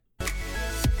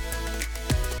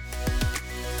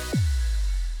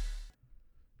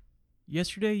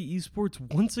Yesterday, esports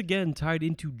once again tied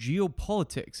into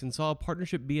geopolitics and saw a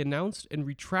partnership be announced and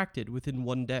retracted within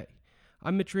one day.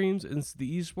 I'm Mitch Reams, and this is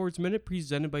the Esports Minute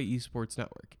presented by Esports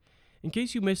Network. In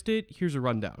case you missed it, here's a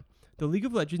rundown. The League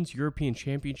of Legends European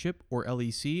Championship, or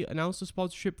LEC, announced a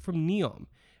sponsorship from Neom,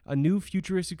 a new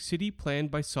futuristic city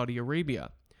planned by Saudi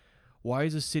Arabia. Why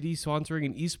is a city sponsoring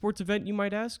an esports event, you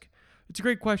might ask? It's a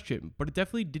great question, but it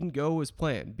definitely didn't go as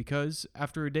planned because,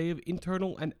 after a day of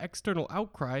internal and external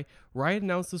outcry, Riot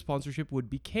announced the sponsorship would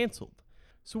be cancelled.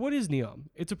 So what is Neom?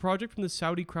 It's a project from the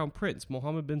Saudi Crown Prince,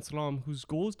 Mohammed bin Salman, whose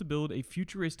goal is to build a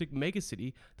futuristic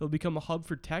megacity that will become a hub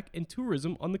for tech and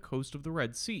tourism on the coast of the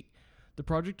Red Sea. The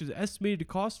project is estimated to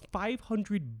cost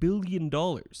 $500 billion.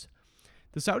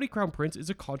 The Saudi Crown Prince is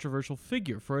a controversial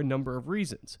figure for a number of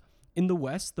reasons. In the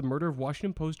West, the murder of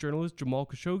Washington Post journalist Jamal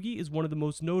Khashoggi is one of the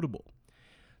most notable.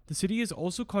 The city is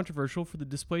also controversial for the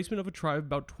displacement of a tribe of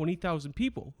about 20,000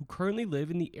 people who currently live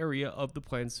in the area of the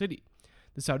planned city.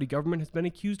 The Saudi government has been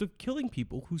accused of killing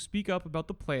people who speak up about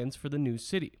the plans for the new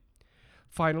city.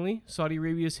 Finally, Saudi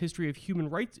Arabia's history of human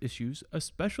rights issues,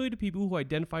 especially to people who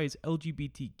identify as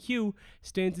LGBTQ,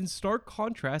 stands in stark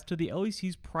contrast to the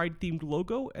LEC's pride-themed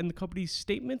logo and the company's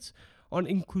statements on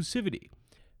inclusivity.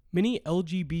 Many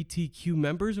LGBTQ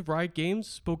members of Riot Games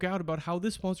spoke out about how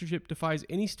this sponsorship defies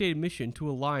any stated mission to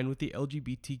align with the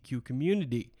LGBTQ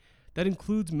community. That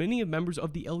includes many members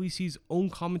of the LEC's own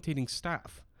commentating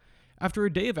staff. After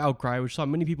a day of outcry, which saw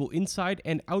many people inside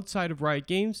and outside of Riot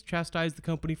Games chastise the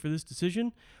company for this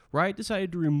decision, Riot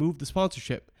decided to remove the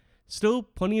sponsorship. Still,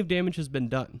 plenty of damage has been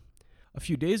done. A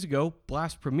few days ago,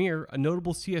 Blast Premier, a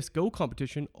notable CSGO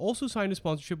competition, also signed a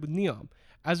sponsorship with Neom.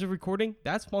 As of recording,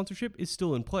 that sponsorship is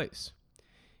still in place.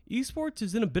 Esports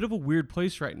is in a bit of a weird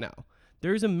place right now.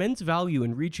 There is immense value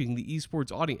in reaching the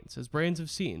esports audience, as brands have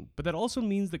seen, but that also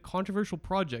means that controversial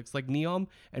projects like Neom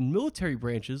and military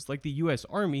branches like the US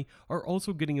Army are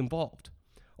also getting involved.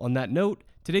 On that note,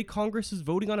 today Congress is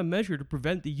voting on a measure to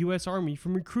prevent the US Army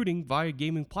from recruiting via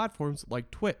gaming platforms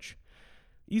like Twitch.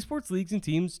 Esports leagues and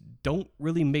teams don't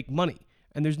really make money,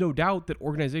 and there's no doubt that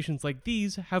organizations like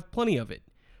these have plenty of it.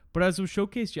 But as was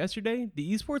showcased yesterday,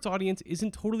 the esports audience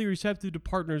isn't totally receptive to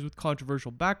partners with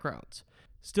controversial backgrounds.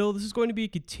 Still, this is going to be a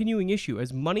continuing issue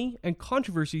as money and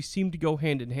controversy seem to go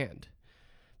hand in hand.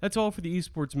 That's all for the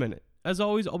Esports Minute. As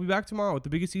always, I'll be back tomorrow with the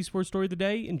biggest esports story of the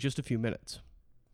day in just a few minutes.